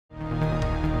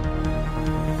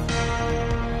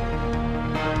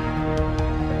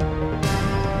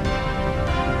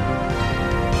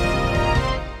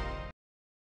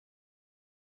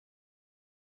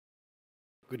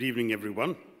Good evening,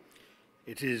 everyone.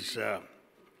 It is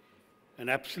an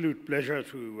absolute pleasure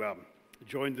to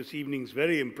join this evening's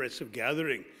very impressive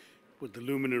gathering with the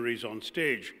luminaries on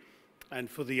stage and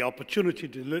for the opportunity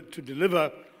to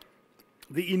deliver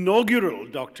the inaugural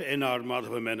Dr. N.R.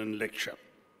 Madhava Menon lecture.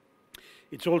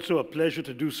 It's also a pleasure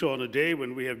to do so on a day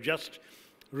when we have just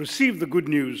received the good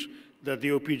news that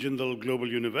the O.P. Jindal Global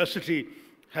University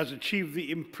has achieved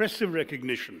the impressive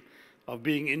recognition of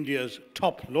being India's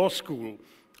top law school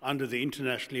under the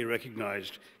internationally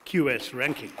recognized QS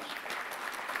rankings.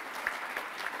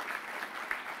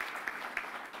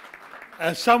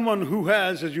 As someone who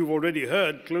has, as you've already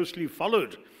heard, closely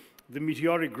followed the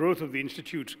meteoric growth of the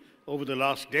Institute over the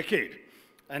last decade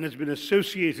and has been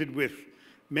associated with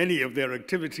many of their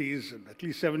activities, at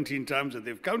least 17 times that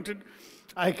they've counted,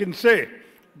 I can say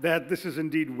that this is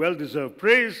indeed well-deserved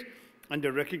praise and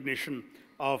a recognition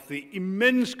of the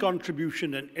immense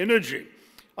contribution and energy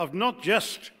of not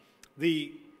just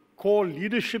the core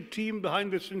leadership team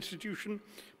behind this institution,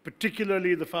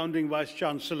 particularly the founding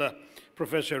Vice-Chancellor,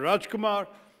 Professor Rajkumar.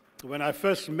 When I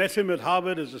first met him at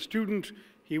Harvard as a student,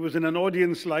 he was in an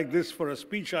audience like this for a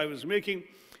speech I was making.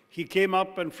 He came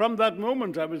up, and from that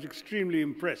moment, I was extremely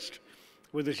impressed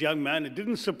with this young man. It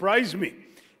didn't surprise me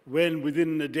when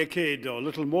within a decade, or a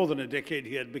little more than a decade,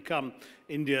 he had become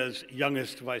India's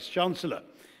youngest Vice-Chancellor.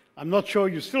 I'm not sure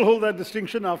you still hold that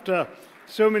distinction after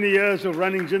so many years of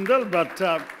running Jindal,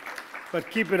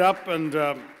 but keep it up and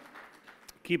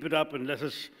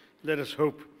let us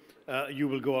hope you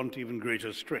will go on to even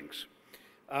greater strengths.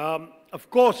 Of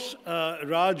course,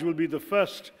 Raj will be the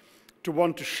first to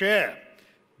want to share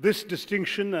this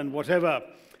distinction and whatever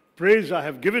praise I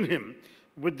have given him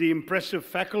with the impressive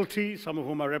faculty, some of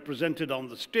whom are represented on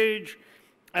the stage,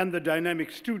 and the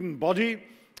dynamic student body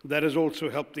that has also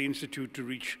helped the Institute to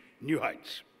reach new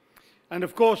heights. And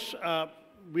of course,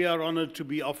 we are honored to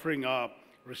be offering our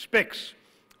respects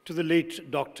to the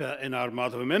late Dr. N.R.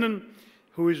 Madhava Menon,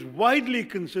 who is widely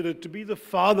considered to be the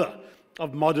father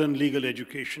of modern legal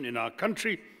education in our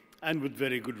country, and with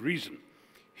very good reason.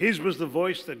 His was the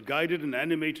voice that guided and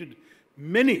animated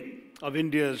many of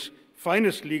India's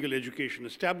finest legal education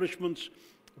establishments,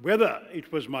 whether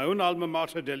it was my own alma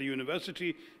mater, Delhi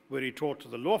University, where he taught to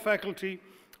the law faculty,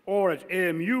 or at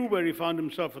AMU, where he found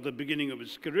himself at the beginning of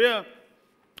his career,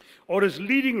 or his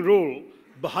leading role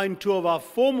behind two of our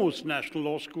foremost national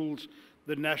law schools,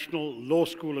 the National Law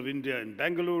School of India in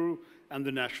Bangalore and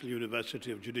the National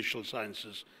University of Judicial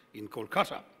Sciences in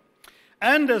Kolkata.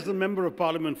 And as the Member of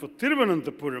Parliament for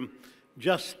Thiruvananthapuram,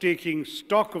 just taking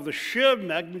stock of the sheer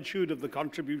magnitude of the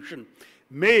contribution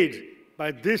made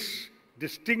by this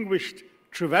distinguished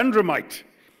Trivandramite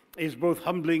is both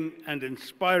humbling and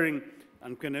inspiring,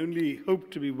 and can only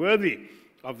hope to be worthy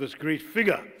of this great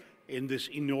figure in this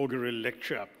inaugural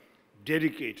lecture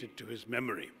dedicated to his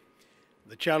memory.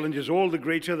 The challenge is all the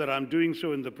greater that I'm doing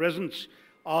so in the presence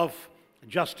of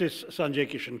Justice Sanjay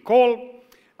Kishan Kaul,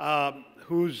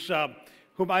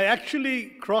 whom I actually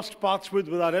crossed paths with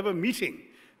without ever meeting.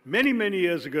 Many, many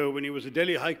years ago, when he was a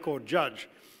Delhi High Court judge,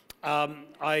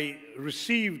 I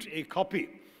received a copy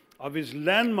of his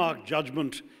landmark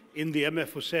judgment in the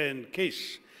M.F. Hussain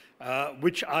case,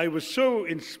 which I was so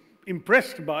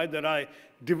impressed by that I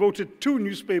devoted 2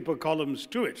 newspaper columns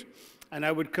to it. And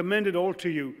I would commend it all to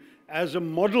you as a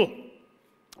model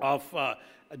of a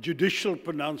judicial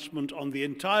pronouncement on the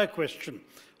entire question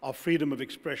of freedom of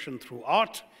expression through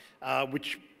art,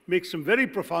 which makes some very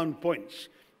profound points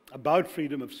about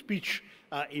freedom of speech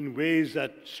in ways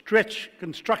that stretch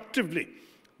constructively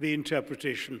the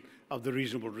interpretation of the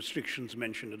reasonable restrictions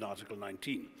mentioned in Article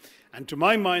 19. And to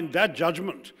my mind, that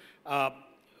judgment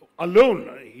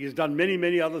alone, he has done many,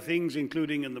 many other things,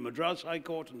 including in the Madras High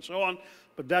Court and so on,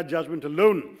 but that judgment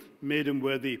alone made him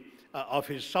worthy of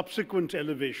his subsequent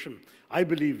elevation, I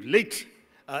believe late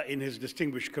in his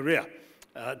distinguished career,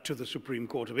 to the Supreme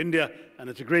Court of India. And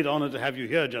it's a great honor to have you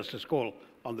here, Justice Kaul,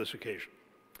 on this occasion.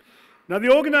 Now,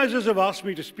 the organizers have asked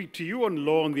me to speak to you on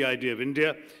law and the idea of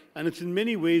India, and it's in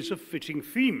many ways a fitting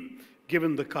theme,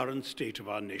 given the current state of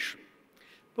our nation.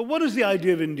 But what does the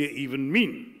idea of India even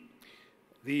mean?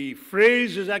 The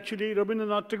phrase is actually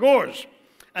Rabindranath Tagore's,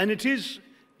 and it is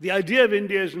the idea of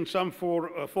India is in some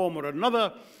form or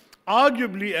another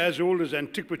arguably as old as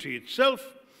antiquity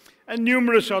itself, and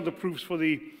numerous are the proofs for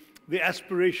the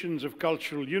aspirations of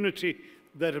cultural unity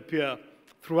that appear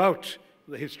throughout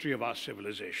the history of our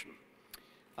civilization.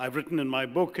 I've written in my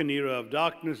book, An Era of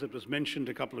Darkness, that was mentioned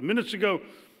a couple of minutes ago,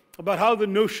 about how the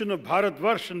notion of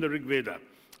Bharatvarsh in the Rig Veda,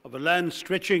 of a land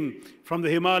stretching from the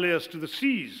Himalayas to the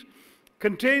seas,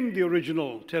 contained the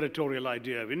original territorial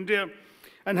idea of India,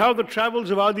 and how the travels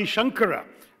of Adi Shankara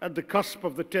at the cusp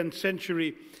of the 10th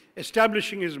century,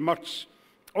 establishing his mutts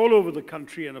all over the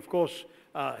country, and of course,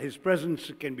 his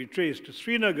presence can be traced to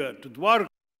Srinagar, to Dwarka,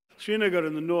 Srinagar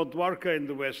in the north, Dwarka in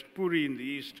the west, Puri in the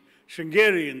east,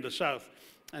 Sringeri in the south,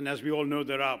 and as we all know,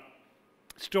 there are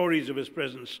stories of his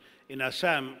presence in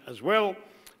Assam as well.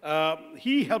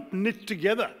 He helped knit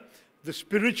together the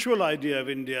spiritual idea of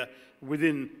India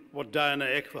within what Diana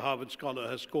Eck, the Harvard scholar,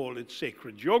 has called its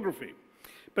sacred geography.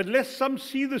 But lest some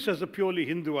see this as a purely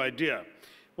Hindu idea,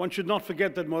 one should not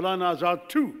forget that Maulana Azad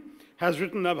too has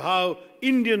written of how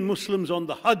Indian Muslims on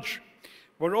the Hajj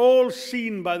were all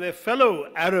seen by their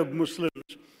fellow Arab Muslims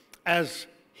as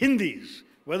Hindis,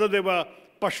 whether they were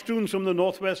Pashtuns from the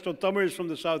northwest or Tamils from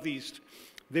the southeast.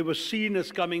 They were seen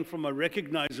as coming from a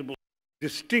recognizable,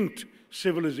 distinct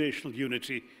civilizational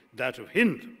unity, that of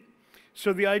Hind.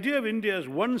 So the idea of India as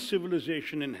one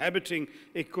civilization inhabiting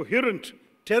a coherent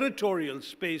territorial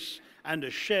space and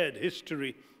a shared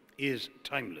history is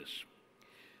timeless.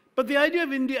 But the idea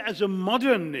of India as a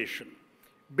modern nation,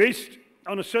 based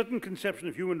on a certain conception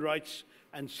of human rights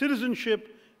and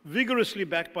citizenship, vigorously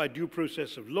backed by due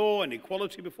process of law and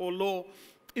equality before law,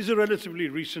 is a relatively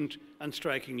recent and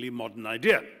strikingly modern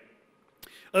idea.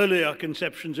 Earlier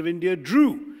conceptions of India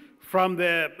drew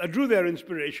their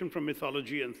inspiration from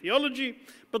mythology and theology,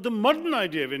 but the modern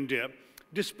idea of India,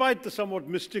 despite the somewhat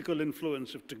mystical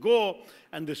influence of Tagore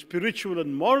and the spiritual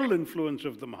and moral influence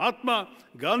of the Mahatma,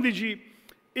 Gandhiji,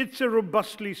 it's a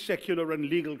robustly secular and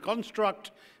legal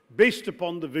construct based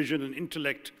upon the vision and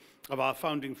intellect of our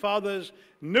founding fathers,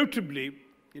 notably,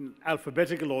 in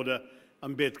alphabetical order,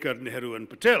 Ambedkar, Nehru, and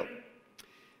Patel.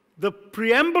 The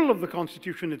preamble of the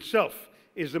Constitution itself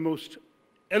is the most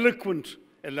eloquent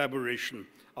elaboration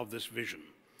of this vision.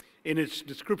 In its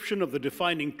description of the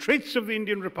defining traits of the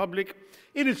Indian Republic,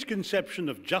 in its conception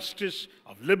of justice,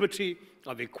 of liberty,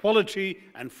 of equality,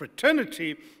 and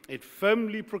fraternity, it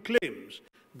firmly proclaims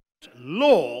that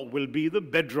law will be the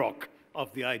bedrock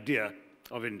of the idea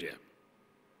of India.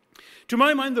 To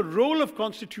my mind, the role of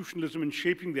constitutionalism in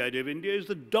shaping the idea of India is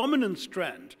the dominant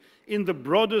strand in the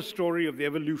broader story of the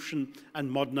evolution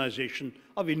and modernization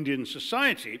of Indian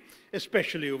society,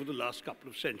 especially over the last couple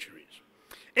of centuries.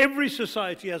 Every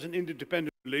society has an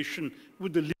interdependent relation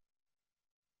with the legal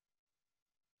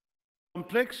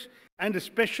complex, and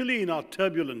especially in our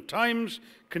turbulent times,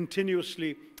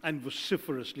 continuously and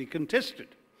vociferously contested.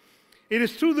 It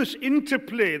is through this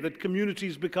interplay that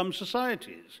communities become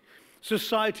societies,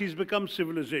 societies become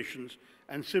civilizations,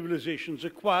 and civilizations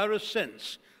acquire a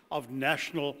sense of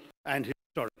national and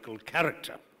historical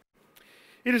character.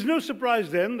 It is no surprise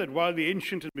then that while the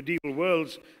ancient and medieval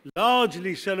worlds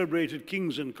largely celebrated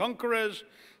kings and conquerors,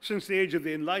 since the age of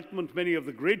the Enlightenment, many of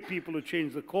the great people who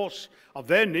changed the course of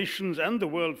their nations and the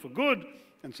world for good,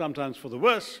 and sometimes for the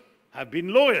worse, have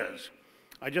been lawyers.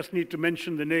 I just need to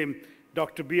mention the name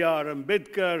Dr. B.R.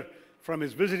 Ambedkar from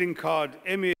his visiting card,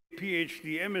 M.A.,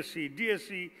 Ph.D., MSc,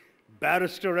 DSc,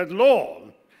 barrister at law,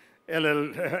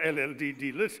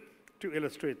 LLD, to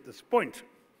illustrate this point.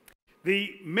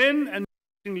 The men and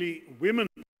increasingly women,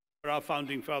 our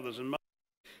founding fathers and mothers,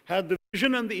 had the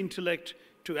vision and the intellect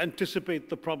to anticipate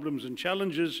the problems and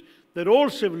challenges that all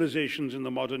civilizations in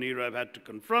the modern era have had to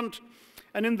confront,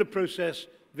 and in the process,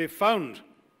 they found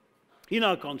in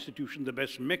our Constitution the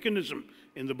best mechanism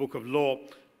in the Book of Law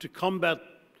to combat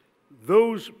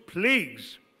those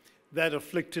plagues that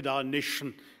afflicted our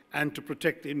nation and to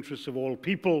protect the interests of all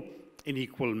people in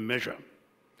equal measure.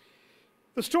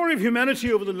 The story of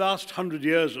humanity over the last 100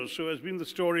 years or so has been the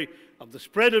story of the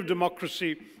spread of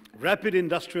democracy, rapid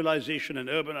industrialization and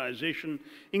urbanization,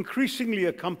 increasingly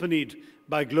accompanied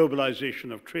by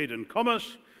globalization of trade and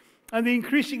commerce, and the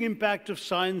increasing impact of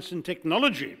science and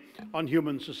technology on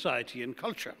human society and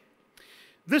culture.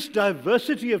 This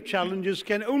diversity of challenges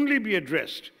can only be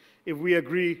addressed if we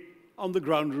agree on the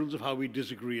ground rules of how we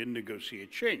disagree and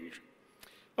negotiate change.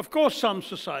 Of course, some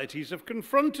societies have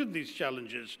confronted these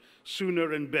challenges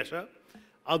sooner and better.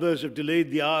 Others have delayed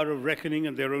the hour of reckoning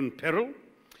at their own peril.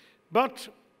 But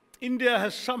India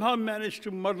has somehow managed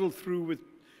to muddle through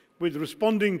with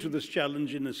responding to this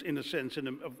challenge in a sense, in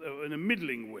a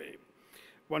middling way.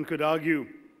 One could argue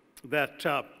that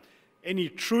any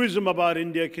truism about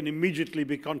India can immediately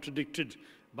be contradicted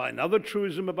by another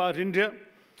truism about India.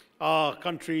 Our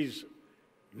country's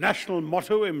national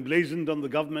motto, emblazoned on the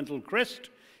governmental crest,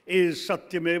 is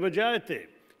Satyameva Jayate,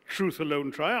 truth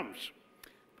alone triumphs.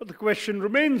 But the question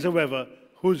remains, however,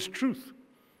 whose truth?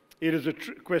 It is a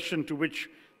question to which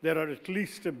there are at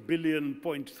least 1.3 billion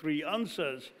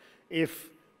answers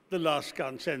if the last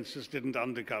consensus didn't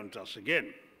undercount us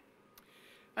again.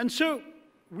 And so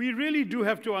we really do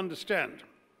have to understand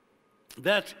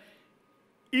that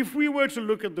if we were to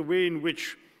look at the way in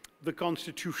which the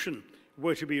Constitution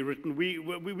were to be written,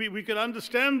 we could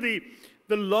understand the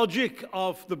logic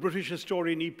of the British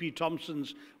historian E.P.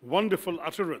 Thompson's wonderful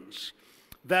utterance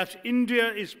that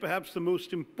India is perhaps the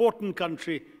most important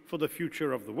country for the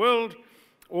future of the world.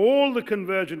 All the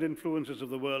convergent influences of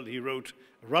the world, he wrote,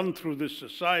 run through this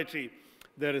society.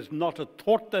 There is not a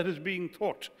thought that is being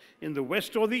taught in the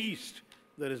West or the East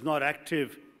that is not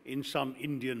active in some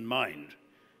Indian mind.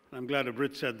 And I'm glad a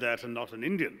Brit said that and not an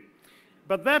Indian.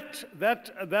 But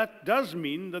that does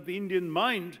mean that the Indian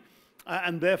mind,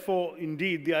 and therefore,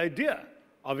 indeed, the idea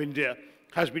of India,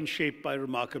 has been shaped by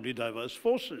remarkably diverse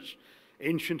forces.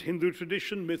 Ancient Hindu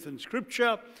tradition, myth and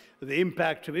scripture, the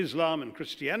impact of Islam and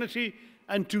Christianity,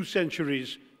 and 2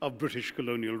 centuries of British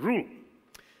colonial rule.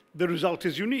 The result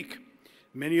is unique.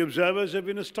 Many observers have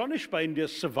been astonished by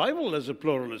India's survival as a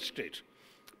pluralist state,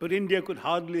 but India could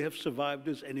hardly have survived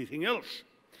as anything else.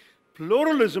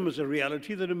 Pluralism is a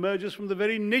reality that emerges from the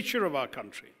very nature of our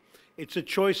country. It's a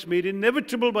choice made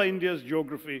inevitable by India's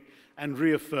geography and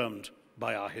reaffirmed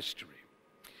by our history.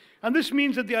 And this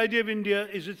means that the idea of India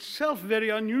is itself very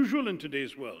unusual in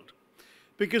today's world.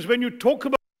 Because when you talk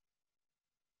about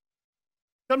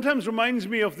it, sometimes reminds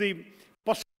me of the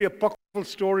possibly apocryphal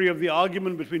story of the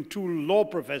argument between 2 law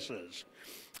professors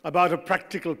about a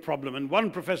practical problem. And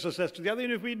one professor says to the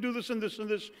other, if we do this and this and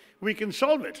this, we can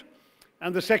solve it.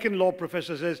 And the second law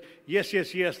professor says, yes,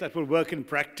 yes, yes, that will work in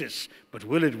practice, but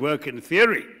will it work in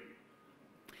theory?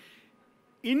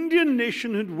 Indian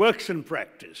nationhood works in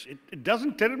practice. It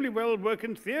doesn't terribly well work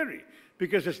in theory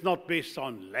because it's not based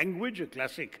on language, a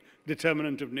classic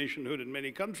determinant of nationhood in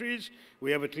many countries.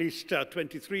 We have at least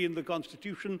 23 in the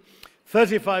Constitution,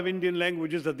 35 Indian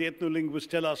languages that the ethno-linguists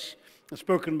tell us are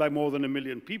spoken by more than 1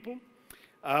 million people.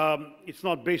 It's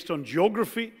not based on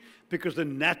geography because the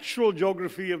natural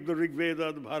geography of the Rig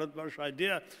Veda, the Bharatvarsh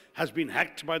idea, has been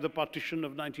hacked by the partition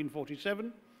of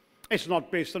 1947. It's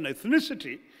not based on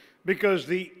ethnicity because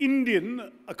the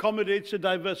Indian accommodates a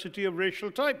diversity of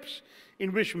racial types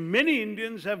in which many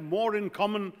Indians have more in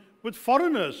common with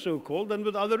foreigners, so-called, than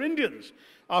with other Indians.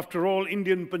 After all,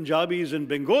 Indian Punjabis and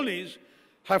Bengalis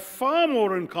have far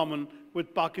more in common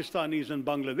with Pakistanis and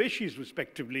Bangladeshis,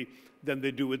 respectively, than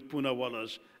they do with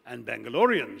Poonawallahs and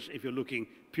Bangaloreans, if you're looking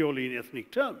purely in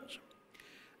ethnic terms.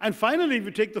 And finally, if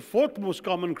you take the 4th most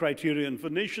common criterion for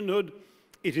nationhood,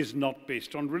 it is not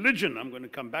based on religion. I'm going to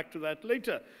come back to that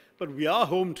later. But we are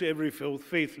home to every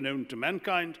faith known to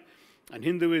mankind, and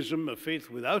Hinduism, a faith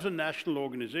without a national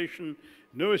organization,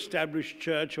 no established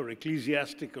church or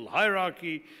ecclesiastical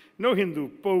hierarchy, no Hindu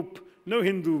pope, no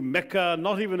Hindu Mecca,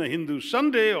 not even a Hindu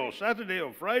Sunday or Saturday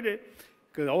or Friday,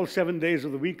 because all 7 days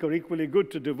of the week are equally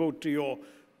good to devote to your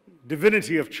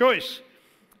divinity of choice.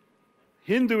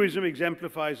 Hinduism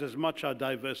exemplifies as much our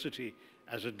diversity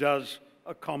as it does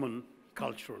a common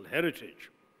cultural heritage.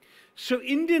 So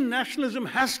Indian nationalism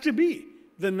has to be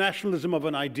the nationalism of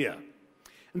an idea.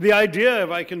 The idea, if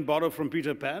I can borrow from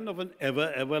Peter Pan, of an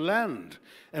ever land,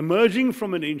 emerging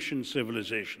from an ancient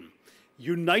civilization,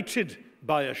 united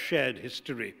by a shared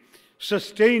history,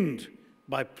 sustained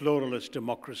by pluralist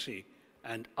democracy,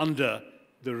 and under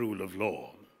the rule of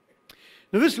law.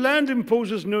 Now, this land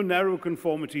imposes no narrow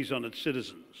conformities on its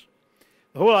citizens.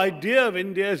 The whole idea of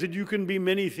India is that you can be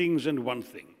many things and one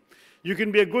thing. You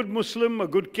can be a good Muslim, a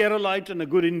good Keralite, and a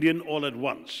good Indian all at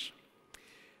once.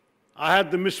 I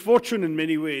had the misfortune in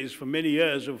many ways for many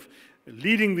years of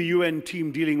leading the UN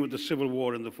team dealing with the civil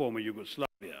war in the former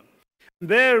Yugoslavia.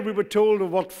 There we were told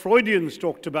of what Freudians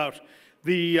talked about,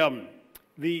 the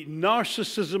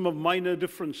narcissism of minor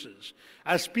differences,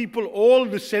 as people all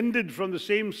descended from the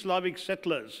same Slavic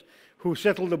settlers who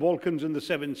settled the Balkans in the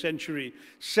 7th century,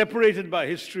 separated by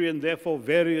history and therefore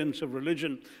variants of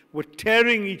religion, were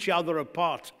tearing each other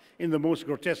apart in the most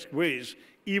grotesque ways,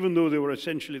 even though they were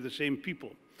essentially the same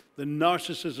people. The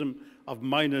narcissism of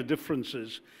minor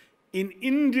differences. In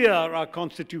India, our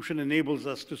constitution enables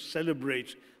us to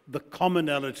celebrate the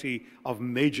commonality of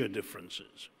major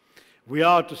differences. We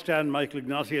are, to stand Michael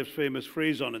Ignatieff's famous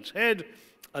phrase on its head,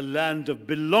 a land of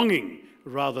belonging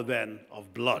rather than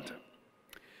of blood.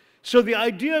 So the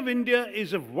idea of India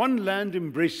is of one land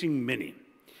embracing many.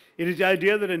 It is the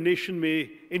idea that a nation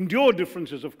may endure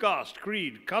differences of caste,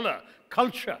 creed, color,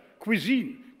 culture,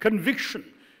 cuisine, conviction,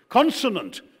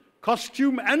 consonant,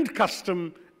 costume and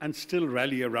custom, and still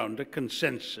rally around a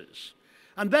consensus.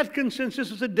 And that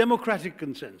consensus is a democratic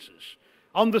consensus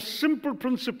on the simple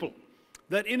principle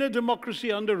that in a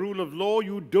democracy under rule of law,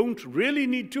 you don't really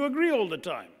need to agree all the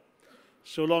time,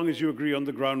 so long as you agree on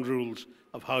the ground rules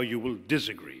of how you will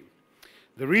disagree.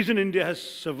 The reason India has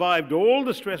survived all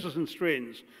the stresses and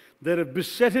strains that have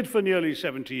beset it for nearly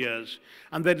 70 years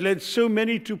and that led so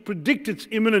many to predict its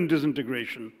imminent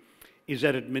disintegration is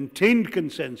that it maintained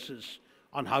consensus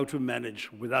on how to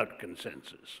manage without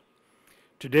consensus.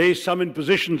 Today, some in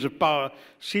positions of power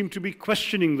seem to be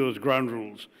questioning those ground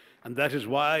rules, and that is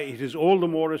why it is all the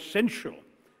more essential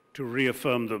to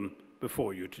reaffirm them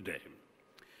before you today.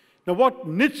 Now, what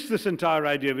knits this entire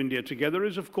idea of India together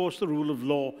is, of course, the rule of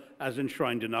law as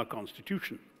enshrined in our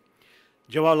Constitution.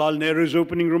 Jawaharlal Nehru's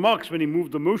opening remarks when he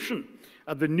moved the motion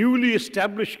at the newly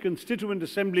established Constituent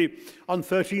Assembly on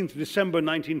 13th December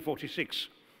 1946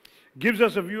 gives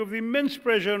us a view of the immense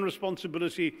pressure and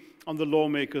responsibility on the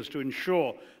lawmakers to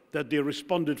ensure that they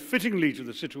responded fittingly to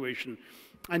the situation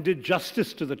and did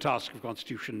justice to the task of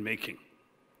constitution making.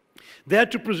 They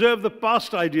had to preserve the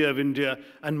past idea of India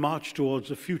and march towards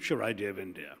the future idea of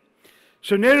India.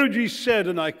 So Nehruji said,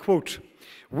 and I quote,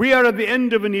 "We are at the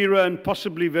end of an era and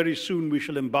possibly very soon we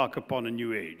shall embark upon a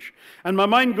new age." And my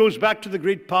mind goes back to the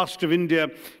great past of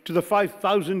India, to the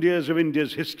 5,000 years of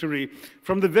India's history,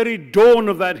 from the very dawn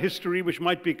of that history, which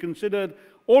might be considered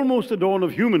almost the dawn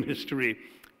of human history,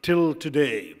 till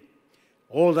today.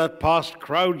 All that past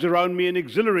crowds around me and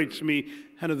exhilarates me,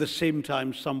 and at the same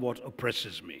time somewhat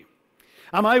oppresses me.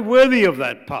 Am I worthy of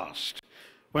that past?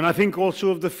 When I think also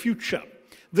of the future,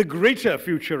 the greater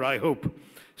future, I hope,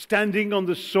 standing on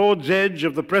the sword's edge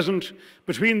of the present,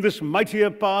 between this mighty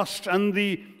past and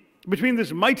the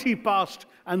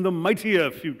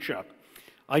mightier future,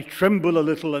 I tremble a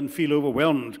little and feel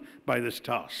overwhelmed by this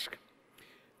task.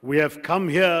 We have come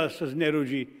here, says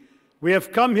Nehruji, we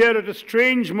have come here at a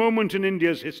strange moment in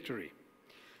India's history.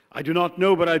 I do not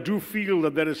know, but I do feel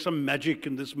that there is some magic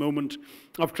in this moment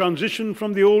of transition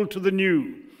from the old to the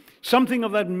new. Something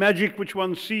of that magic which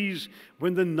one sees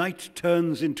when the night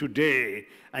turns into day.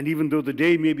 And even though the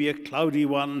day may be a cloudy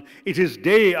one, it is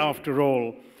day after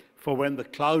all. For when the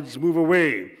clouds move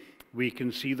away, we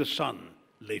can see the sun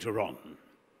later on.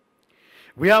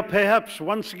 We are perhaps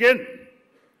once again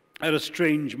at a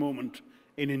strange moment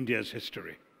in India's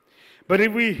history. But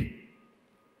if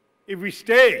we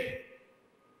stay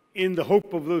in the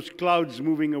hope of those clouds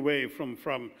moving away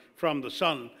from the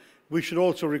sun, we should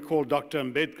also recall Dr.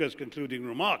 Ambedkar's concluding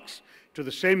remarks to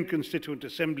the same Constituent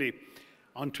Assembly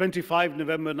on 25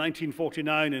 November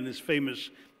 1949 in his famous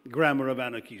Grammar of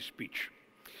Anarchy speech.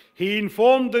 He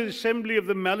informed the Assembly of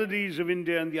the maladies of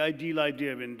India and the ideal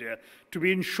idea of India to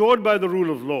be ensured by the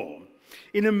rule of law.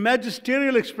 In a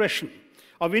magisterial expression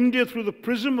of India through the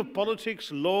prism of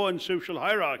politics, law, and social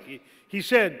hierarchy, he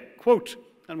said, quote,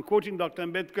 I'm quoting Dr.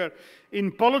 Ambedkar,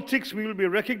 "In politics we will be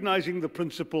recognizing the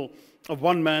principle of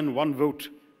one man, one vote,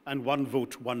 and one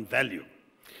vote, one value.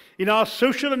 In our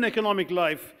social and economic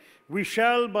life, we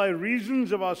shall, by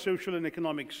reasons of our social and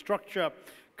economic structure,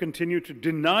 continue to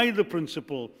deny the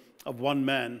principle of one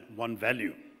man, one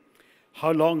value.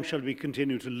 How long shall we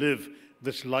continue to live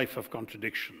this life of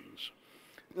contradictions?"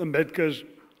 Ambedkar's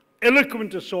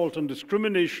eloquent assault on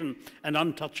discrimination and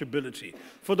untouchability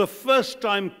for the first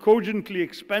time cogently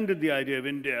expanded the idea of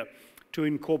India to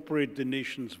incorporate the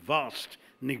nation's vast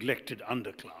neglected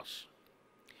underclass.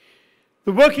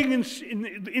 The working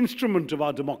instrument of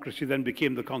our democracy then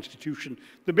became the Constitution,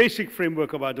 the basic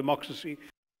framework of our democracy.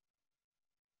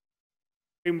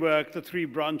 The three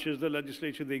branches, the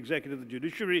legislature, the executive, the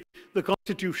judiciary. The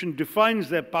Constitution defines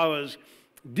their powers,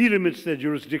 delimits their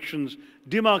jurisdictions,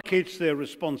 demarcates their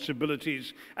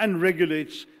responsibilities, and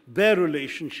regulates their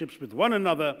relationships with one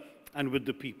another and with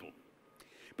the people.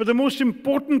 But the most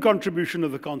important contribution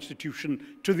of the Constitution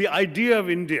to the idea of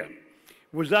India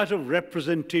was that of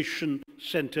representation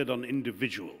centered on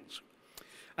individuals.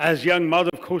 As young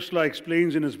Madhav Khosla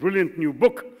explains in his brilliant new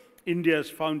book,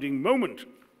 India's Founding Moment,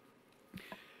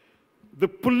 the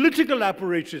political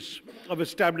apparatus of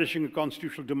establishing a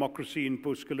constitutional democracy in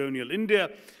post-colonial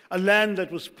India, a land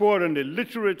that was poor and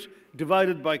illiterate,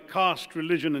 divided by caste,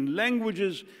 religion, and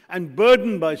languages, and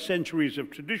burdened by centuries of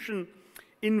tradition,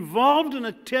 involved an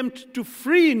attempt to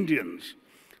free Indians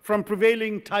from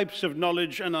prevailing types of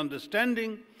knowledge and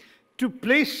understanding, to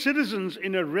place citizens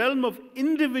in a realm of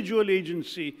individual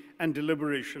agency and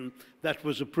deliberation that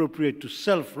was appropriate to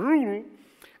self-rule,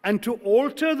 and to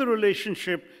alter the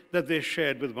relationship that they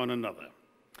shared with one another.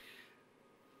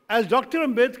 As Dr.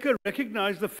 Ambedkar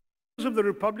recognized, the founders of the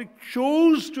Republic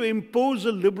chose to impose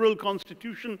a liberal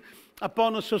constitution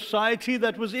upon a society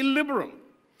that was illiberal.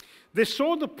 They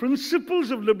saw the principles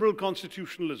of liberal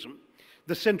constitutionalism,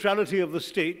 the centrality of the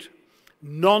state,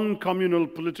 non-communal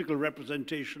political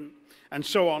representation, and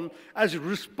so on, as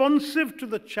responsive to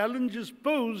the challenges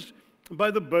posed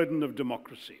by the burden of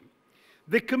democracy.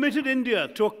 They committed India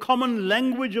to a common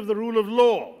language of the rule of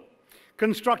law,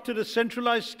 constructed a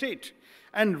centralized state,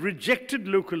 and rejected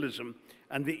localism,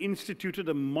 and they instituted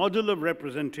a model of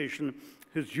representation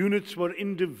whose units were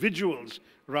individuals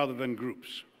rather than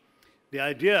groups. The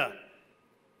idea,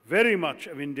 very much,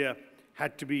 of India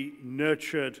had to be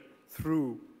nurtured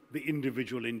through the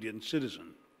individual Indian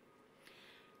citizen.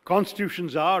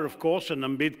 Constitutions are, of course, and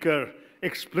Ambedkar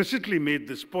explicitly made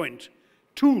this point,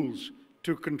 tools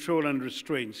to control and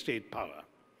restrain state power.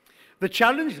 The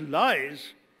challenge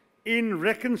lies in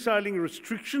reconciling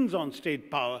restrictions on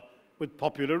state power with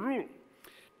popular rule,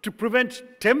 to prevent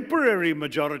temporary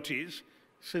majorities,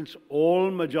 since all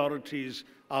majorities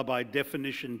are by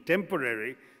definition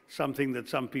temporary, something that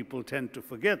some people tend to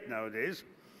forget nowadays,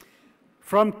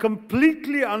 from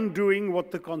completely undoing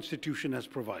what the Constitution has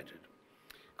provided.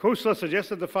 Khosla suggests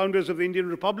that the founders of the Indian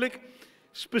Republic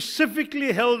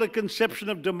specifically held a conception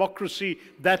of democracy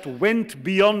that went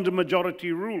beyond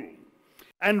majority rule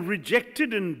and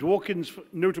rejected, in Dworkin's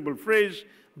notable phrase,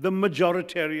 the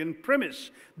majoritarian premise.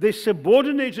 They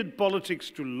subordinated politics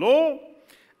to law,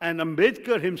 and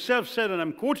Ambedkar himself said, and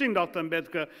I'm quoting Dr.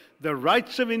 Ambedkar, the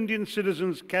rights of Indian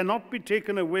citizens cannot be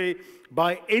taken away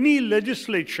by any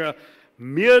legislature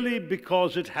merely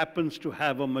because it happens to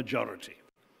have a majority.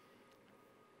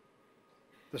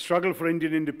 The struggle for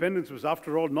Indian independence was,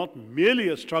 after all, not merely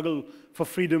a struggle for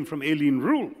freedom from alien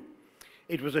rule.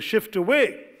 It was a shift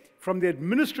away from the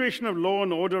administration of law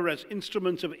and order as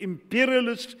instruments of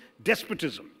imperialist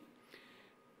despotism.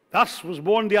 Thus was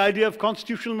born the idea of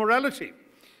constitutional morality,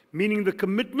 meaning the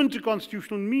commitment to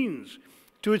constitutional means,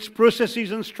 to its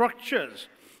processes and structures,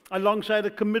 alongside a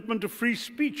commitment to free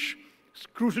speech,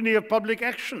 scrutiny of public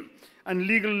action, and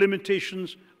legal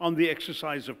limitations on the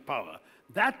exercise of power.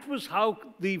 That was how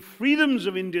the freedoms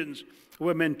of Indians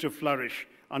were meant to flourish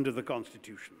under the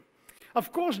Constitution.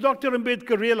 Of course, Dr.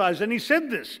 Ambedkar realized, and he said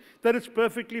this, that it's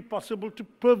perfectly possible to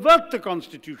pervert the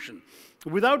Constitution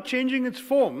without changing its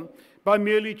form by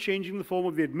merely changing the form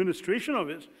of the administration of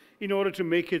it in order to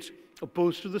make it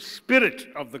opposed to the spirit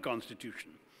of the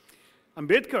Constitution.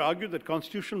 Ambedkar argued that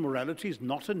constitutional morality is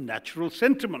not a natural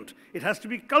sentiment. It has to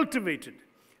be cultivated.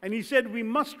 And he said we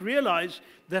must realize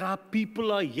that our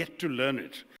people are yet to learn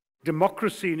it.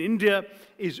 Democracy in India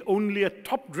is only a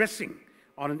top dressing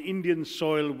on an Indian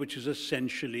soil which is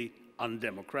essentially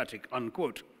undemocratic,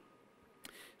 unquote.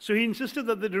 So he insisted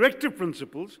that the directive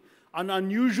principles, an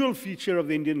unusual feature of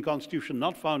the Indian Constitution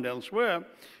not found elsewhere,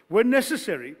 were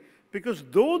necessary because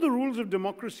though the rules of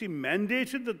democracy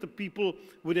mandated that the people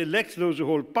would elect those who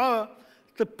hold power,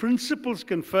 the principles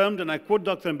confirmed, and I quote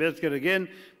Dr. Ambedkar again,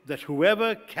 that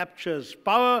whoever captures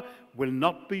power will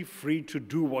not be free to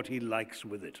do what he likes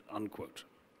with it, unquote.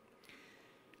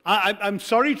 I'm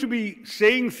sorry to be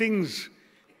saying things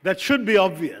that should be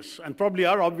obvious, and probably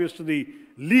are obvious to the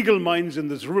legal minds in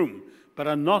this room, but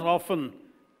are not often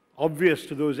obvious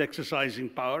to those exercising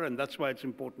power, and that's why it's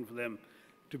important for them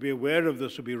to be aware of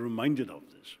this, to be reminded of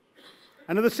this.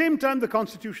 And at the same time, the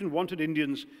Constitution wanted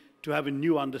Indians to have a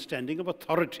new understanding of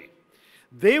authority.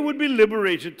 They would be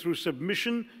liberated through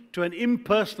submission to an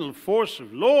impersonal force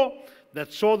of law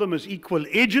that saw them as equal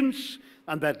agents,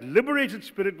 and that liberated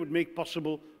spirit would make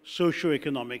possible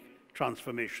socio-economic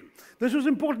transformation. This was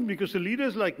important because the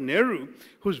leaders like Nehru,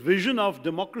 whose vision of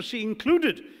democracy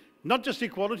included not just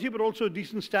equality, but also a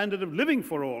decent standard of living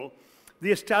for all,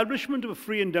 the establishment of a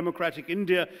free and democratic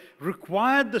India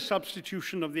required the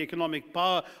substitution of the economic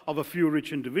power of a few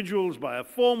rich individuals by a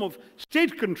form of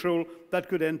state control that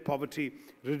could end poverty,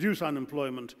 reduce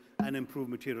unemployment, and improve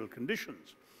material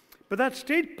conditions. But that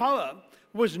state power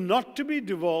was not to be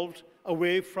devolved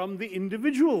away from the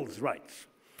individual's rights.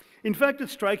 In fact,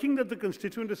 it's striking that the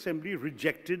Constituent Assembly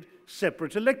rejected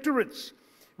separate electorates,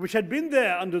 which had been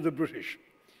there under the British.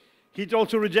 It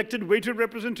also rejected weighted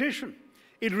representation.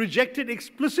 It rejected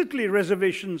explicitly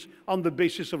reservations on the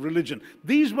basis of religion.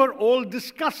 These were all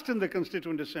discussed in the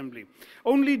Constituent Assembly.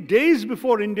 Only days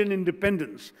before Indian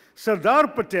independence, Sardar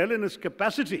Patel, in his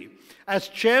capacity as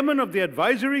chairman of the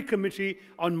Advisory Committee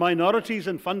on Minorities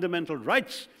and Fundamental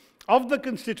Rights of the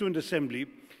Constituent Assembly,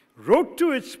 wrote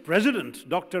to its president,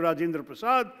 Dr. Rajendra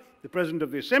Prasad, the president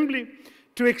of the Assembly,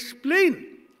 to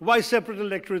explain why separate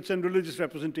electorates and religious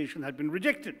representation had been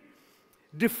rejected.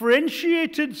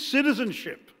 Differentiated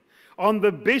citizenship on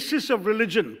the basis of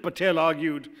religion, Patel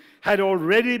argued, had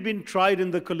already been tried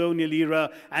in the colonial era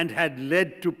and had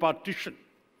led to partition.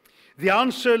 The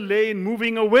answer lay in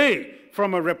moving away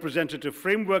from a representative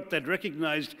framework that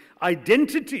recognized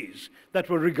identities that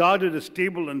were regarded as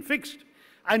stable and fixed,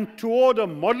 and toward a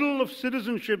model of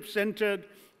citizenship centered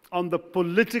on the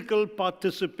political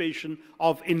participation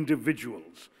of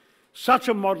individuals. Such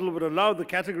a model would allow the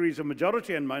categories of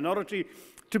majority and minority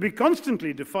to be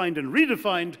constantly defined and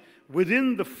redefined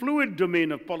within the fluid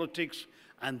domain of politics,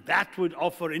 and that would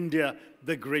offer India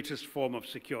the greatest form of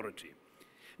security.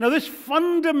 Now, this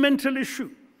fundamental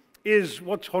issue is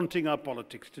what's haunting our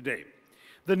politics today.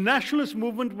 The nationalist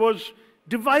movement was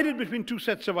divided between two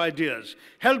sets of ideas,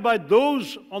 held by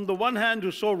those on the one hand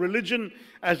who saw religion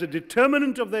as a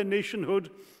determinant of their nationhood,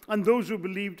 and those who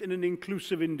believed in an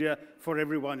inclusive India for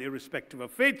everyone, irrespective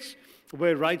of faiths,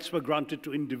 where rights were granted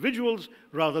to individuals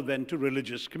rather than to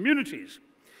religious communities.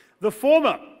 The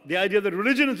former, the idea that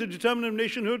religion is a determinant of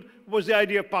nationhood, was the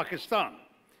idea of Pakistan.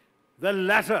 The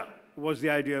latter was the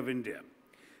idea of India.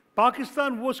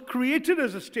 Pakistan was created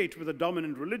as a state with a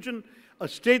dominant religion, a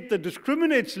state that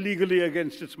discriminates legally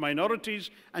against its minorities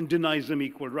and denies them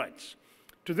equal rights.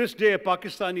 To this day, a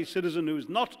Pakistani citizen who is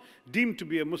not deemed to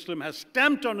be a Muslim has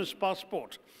stamped on his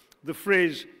passport the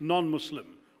phrase non-Muslim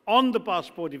on the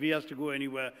passport if he has to go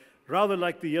anywhere, rather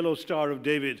like the yellow Star of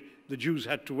David the Jews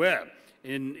had to wear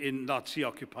in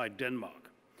Nazi-occupied Denmark.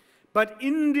 But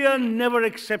India never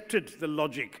accepted the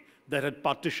logic that had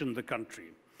partitioned the country.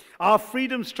 Our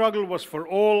freedom struggle was for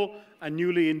all, and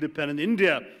newly independent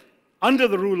India, under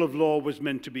the rule of law, was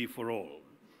meant to be for all.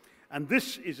 And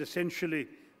this is essentially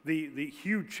the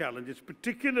huge challenge. It's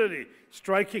particularly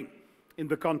striking in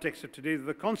the context of today that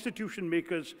the constitution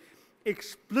makers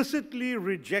explicitly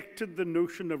rejected the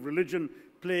notion of religion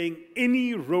playing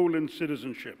any role in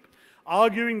citizenship,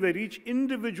 arguing that each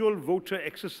individual voter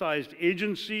exercised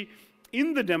agency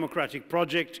in the democratic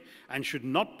project and should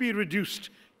not be reduced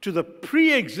to the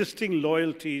pre-existing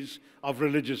loyalties of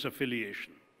religious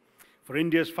affiliation. For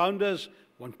India's founders,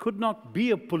 one could not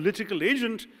be a political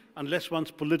agent unless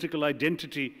one's political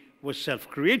identity was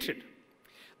self-created.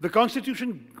 The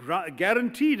Constitution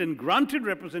guaranteed and granted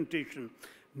representation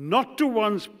not to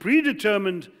one's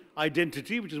predetermined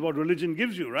identity, which is what religion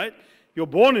gives you, right? You're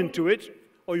born into it,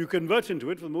 or you convert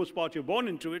into it. For the most part, you're born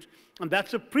into it, and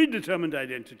that's a predetermined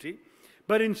identity.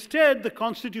 But instead, the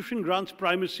Constitution grants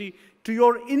primacy to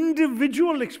your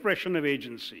individual expression of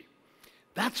agency.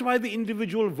 That's why the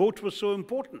individual vote was so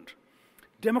important.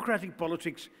 Democratic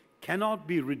politics cannot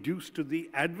be reduced to the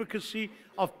advocacy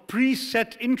of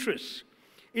preset interests.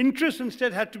 Interests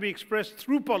instead had to be expressed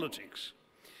through politics.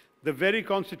 The very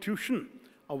constitution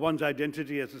of one's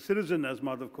identity as a citizen, as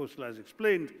Madhav Khosla has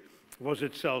explained, was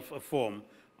itself a form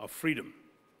of freedom.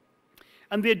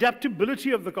 And the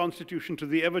adaptability of the Constitution to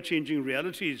the ever-changing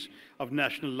realities of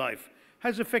national life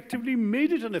has effectively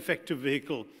made it an effective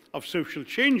vehicle of social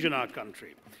change in our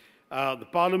country. The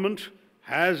Parliament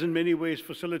has in many ways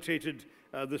facilitated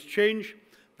this change.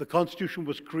 The Constitution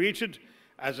was created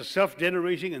as a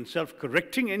self-generating and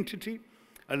self-correcting entity,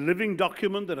 a living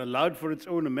document that allowed for its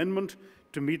own amendment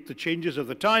to meet the changes of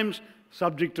the times,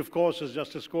 subject, of course, as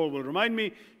Justice Kaul will remind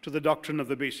me, to the doctrine of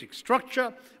the basic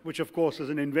structure, which, of course, is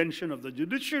an invention of the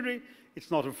judiciary.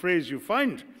 It's not a phrase you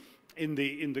find in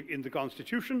the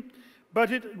Constitution,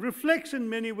 but it reflects in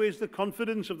many ways the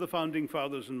confidence of the founding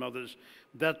fathers and mothers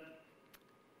that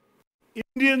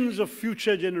Indians of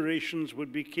future generations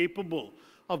would be capable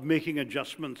of making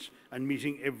adjustments and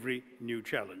meeting every new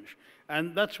challenge.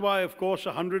 And that's why, of course,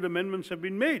 100 amendments have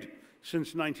been made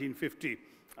since 1950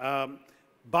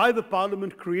 by the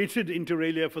Parliament created inter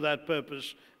alia for that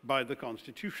purpose by the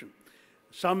Constitution.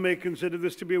 Some may consider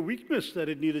this to be a weakness that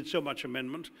it needed so much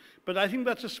amendment, but I think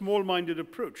that's a small-minded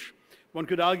approach. One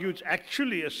could argue it's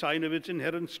actually a sign of its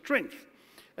inherent strength,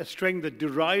 a strength that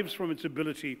derives from its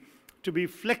ability to be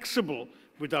flexible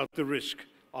without the risk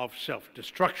of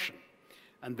self-destruction.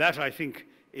 And that, I think,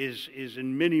 is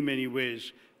in many, many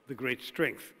ways the great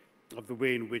strength of the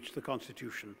way in which the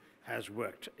Constitution has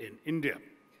worked in India.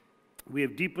 We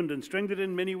have deepened and strengthened it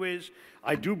in many ways.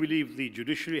 I do believe the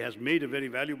judiciary has made a very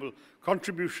valuable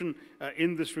contribution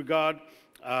in this regard.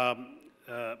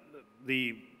 During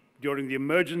the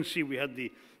emergency, we had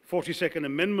the 42nd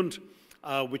Amendment,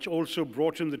 which also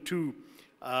brought in the two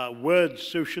words,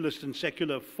 socialist and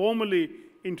secular, formally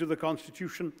into the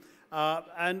Constitution.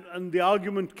 And the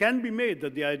argument can be made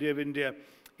that the idea of India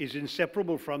is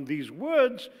inseparable from these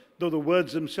words, though the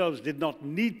words themselves did not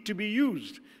need to be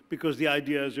used because the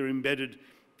ideas are embedded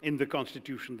in the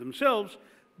Constitution themselves.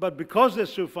 But because they're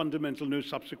so fundamental, no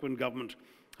subsequent government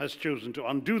has chosen to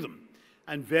undo them.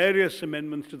 And various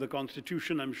amendments to the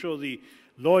Constitution, I'm sure the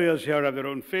lawyers here have their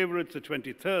own favorites, the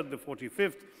 23rd, the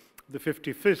 45th, the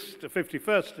 55th, the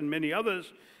 51st, and many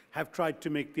others, have tried to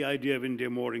make the idea of India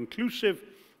more inclusive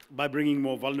by bringing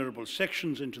more vulnerable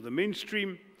sections into the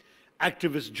mainstream.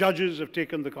 Activist judges have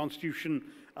taken the Constitution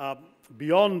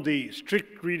beyond the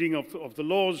strict reading of the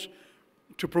laws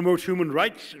to promote human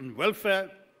rights and welfare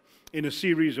in a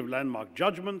series of landmark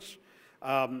judgments.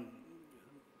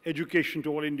 education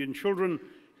to all Indian children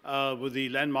with the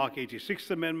landmark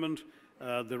 86th Amendment,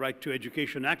 the Right to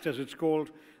Education Act, as it's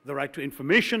called, the Right to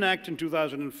Information Act in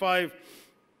 2005,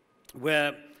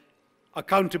 where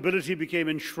accountability became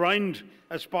enshrined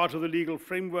as part of the legal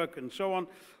framework, and so on.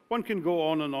 One can go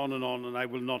on and on and on, and I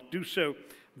will not do so,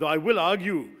 though I will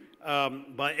argue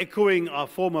by echoing our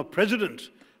former president,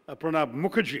 Pranab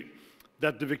Mukherjee,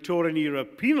 that the Victorian-era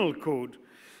penal code,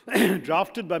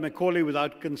 drafted by Macaulay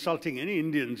without consulting any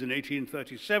Indians in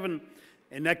 1837,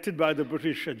 enacted by the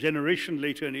British a generation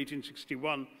later in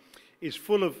 1861, is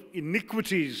full of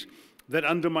iniquities that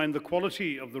undermine the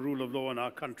quality of the rule of law in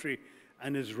our country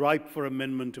and is ripe for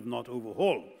amendment, if not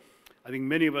overhaul. I think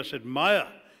many of us admire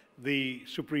the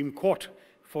Supreme Court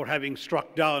for having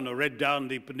struck down or read down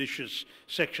the pernicious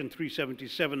Section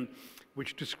 377,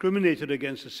 which discriminated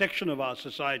against a section of our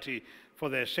society for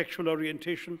their sexual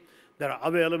orientation. There are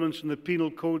other elements in the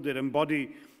penal code that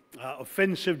embody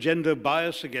offensive gender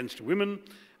bias against women.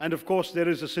 And of course, there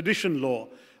is a sedition law,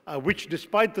 which,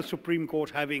 despite the Supreme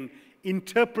Court having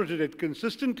interpreted it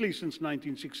consistently since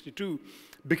 1962,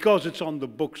 because it's on the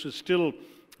books, is still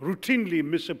routinely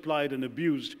misapplied and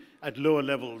abused at lower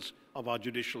levels of our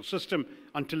judicial system,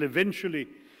 until eventually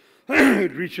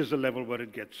it reaches a level where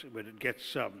it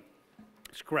gets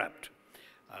scrapped.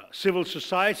 Civil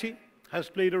society has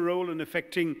played a role in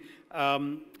affecting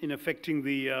the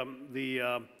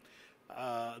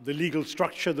legal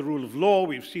structure, the rule of law.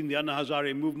 We've seen the Anna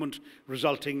Hazare movement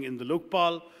resulting in the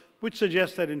Lokpal, which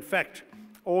suggests that, in fact,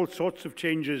 all sorts of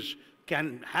changes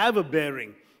can have a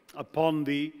bearing upon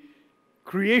the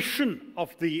creation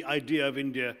of the idea of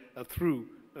India through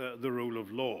the rule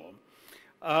of law.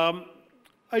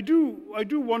 I do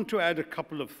want to add a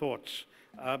couple of thoughts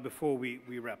before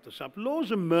we wrap this up.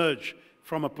 Laws emerge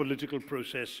from a political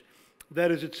process that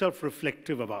is itself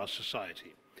reflective of our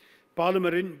society.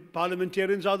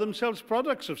 Parliamentarians are themselves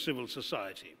products of civil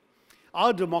society.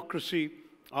 Our democracy,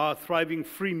 our thriving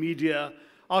free media,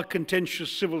 our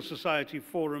contentious civil society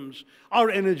forums, our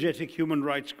energetic human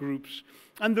rights groups,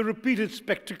 and the repeated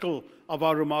spectacle of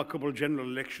our remarkable general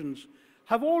elections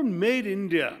have all made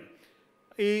India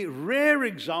a rare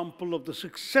example of the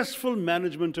successful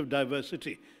management of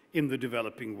diversity in the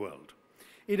developing world.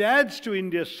 It adds to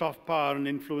India's soft power and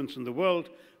influence in the world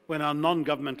when our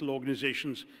non-governmental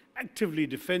organizations actively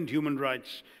defend human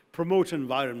rights, promote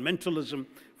environmentalism,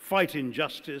 fight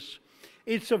injustice.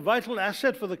 It's a vital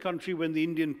asset for the country when the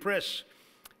Indian press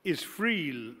is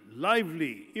free,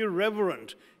 lively,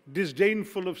 irreverent,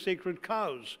 disdainful of sacred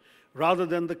cows, rather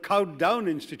than the cowed-down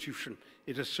institution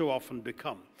it has so often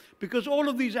become. Because all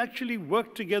of these actually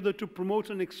work together to promote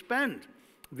and expand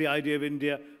the idea of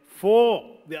India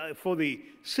for the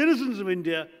citizens of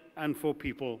India and for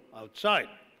people outside.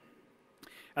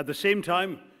 At the same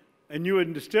time, a new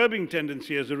and disturbing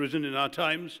tendency has arisen in our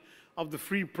times of the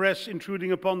free press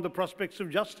intruding upon the prospects of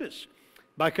justice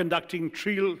by conducting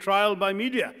trial by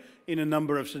media in a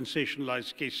number of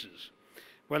sensationalized cases.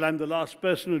 Well, I'm the last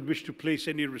person who'd wish to place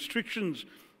any restrictions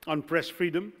on press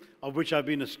freedom, of which I've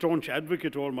been a staunch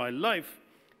advocate all my life,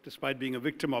 despite being a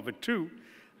victim of it too.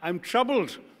 I'm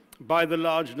troubled by the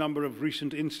large number of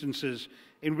recent instances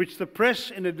in which the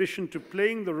press, in addition to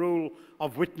playing the role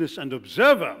of witness and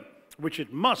observer, which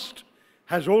it must,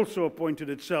 has also appointed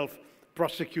itself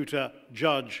prosecutor,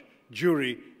 judge,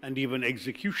 jury, and even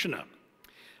executioner.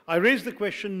 I raise the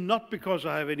question not because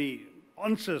I have any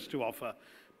answers to offer,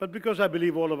 but because I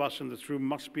believe all of us in this room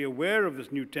must be aware of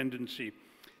this new tendency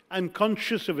and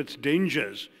conscious of its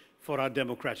dangers for our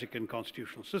democratic and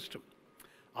constitutional system.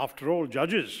 After all,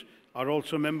 judges are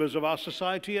also members of our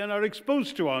society and are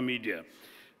exposed to our media.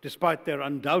 Despite their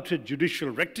undoubted judicial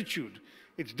rectitude,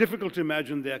 it's difficult to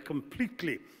imagine they are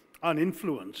completely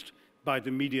uninfluenced by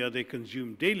the media they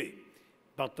consume daily.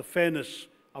 But the fairness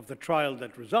of the trial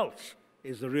that results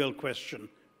is the real question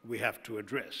we have to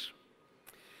address.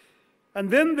 And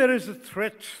then there is a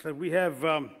threat that we have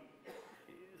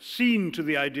seen to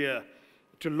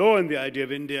law and the idea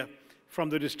of India from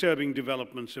the disturbing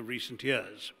developments of recent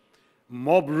years: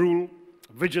 mob rule,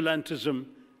 vigilantism,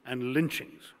 and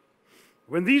lynchings.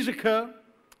 When these occur,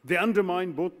 they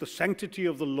undermine both the sanctity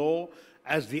of the law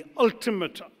as the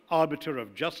ultimate arbiter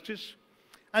of justice,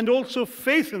 and also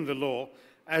faith in the law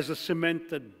as a cement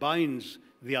that binds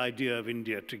the idea of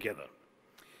India together.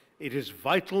 It is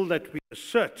vital that we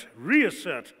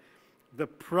reassert the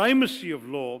primacy of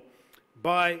law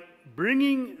by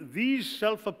bringing these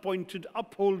self-appointed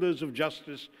upholders of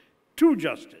justice to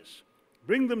justice.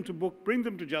 Bring them to book, bring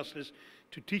them to justice,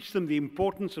 to teach them the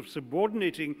importance of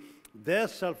subordinating their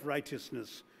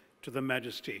self-righteousness to the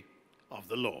majesty of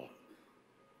the law.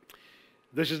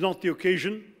 This is not the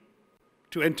occasion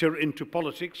to enter into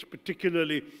politics,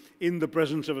 particularly in the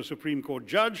presence of a Supreme Court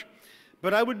judge,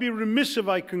 but I would be remiss if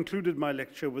I concluded my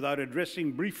lecture without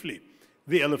addressing briefly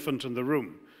the elephant in the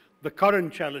room, the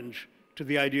current challenge to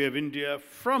the idea of India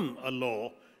from a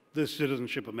law, the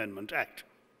Citizenship Amendment Act.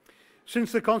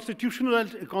 Since the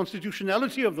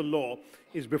constitutionality of the law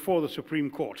is before the Supreme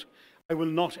Court, I will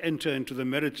not enter into the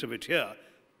merits of it here,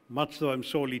 much though I'm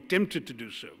sorely tempted to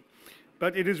do so.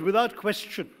 But it is without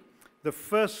question the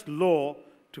first law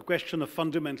to question a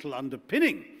fundamental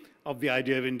underpinning of the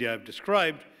idea of India I've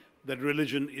described, that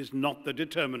religion is not the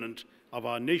determinant of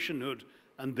our nationhood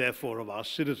and therefore of our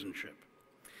citizenship.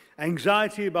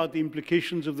 Anxiety about the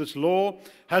implications of this law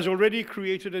has already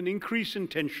created an increase in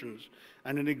tensions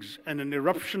and an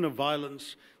eruption of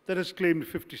violence that has claimed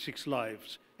 56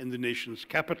 lives in the nation's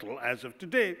capital as of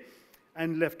today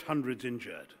and left hundreds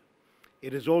injured.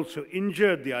 It has also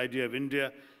injured the idea of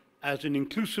India as an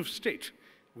inclusive state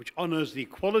which honors the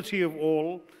equality of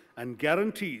all and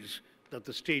guarantees that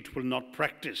the state will not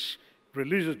practice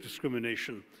religious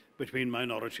discrimination between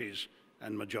minorities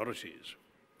and majorities.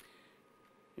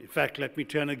 In fact, let me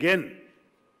turn again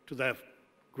to the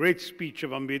great speech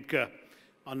of Ambedkar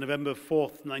on November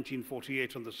 4th,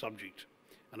 1948 on the subject.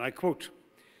 And I quote,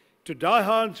 "To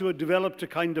diehards who have developed a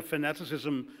kind of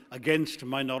fanaticism against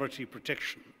minority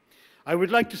protection, I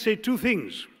would like to say two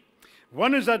things.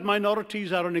 One is that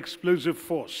minorities are an explosive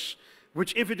force,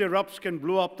 which if it erupts can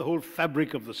blow up the whole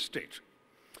fabric of the state.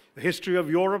 The history of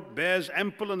Europe bears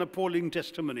ample and appalling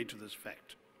testimony to this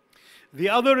fact. The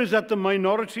other is that the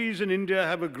minorities in India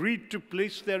have agreed to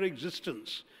place their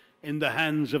existence in the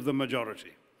hands of the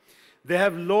majority. They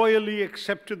have loyally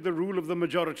accepted the rule of the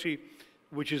majority,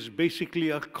 which is basically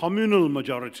a communal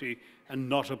majority and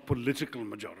not a political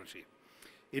majority.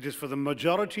 It is for the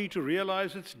majority to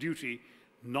realize its duty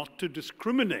not to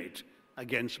discriminate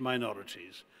against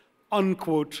minorities."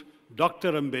 Unquote,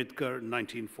 Dr. Ambedkar,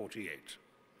 1948.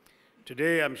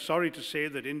 Today, I'm sorry to say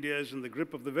that India is in the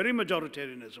grip of the very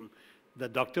majoritarianism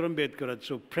that Dr. Ambedkar had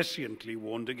so presciently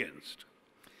warned against.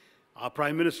 Our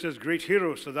Prime Minister's great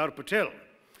hero, Sardar Patel,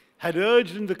 had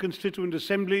urged in the Constituent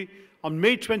Assembly on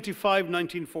May 25,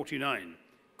 1949,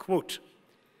 quote,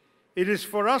 "It is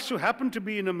for us who happen to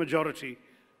be in a majority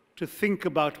to think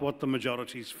about what the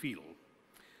majorities feel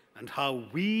and how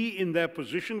we in their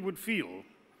position would feel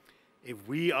if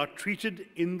we are treated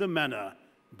in the manner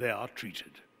they are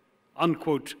treated."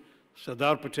 Unquote,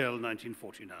 Sardar Patel,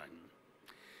 1949.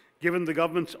 Given the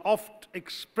government's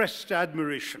oft-expressed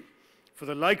admiration for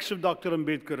the likes of Dr.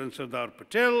 Ambedkar and Sardar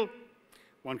Patel,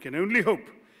 one can only hope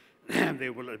they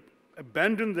will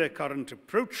abandon their current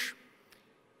approach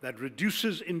that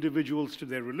reduces individuals to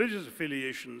their religious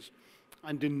affiliations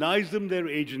and denies them their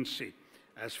agency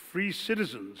as free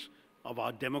citizens of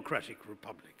our democratic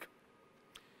republic.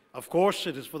 Of course,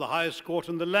 it is for the highest court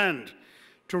in the land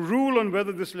to rule on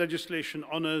whether this legislation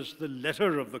honors the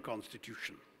letter of the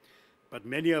Constitution. But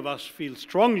many of us feel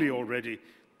strongly already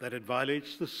that it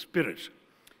violates the spirit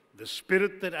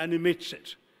that animates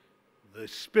it, the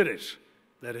spirit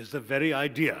that is the very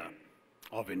idea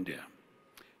of India.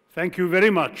 Thank you very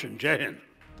much, and Jai Hind.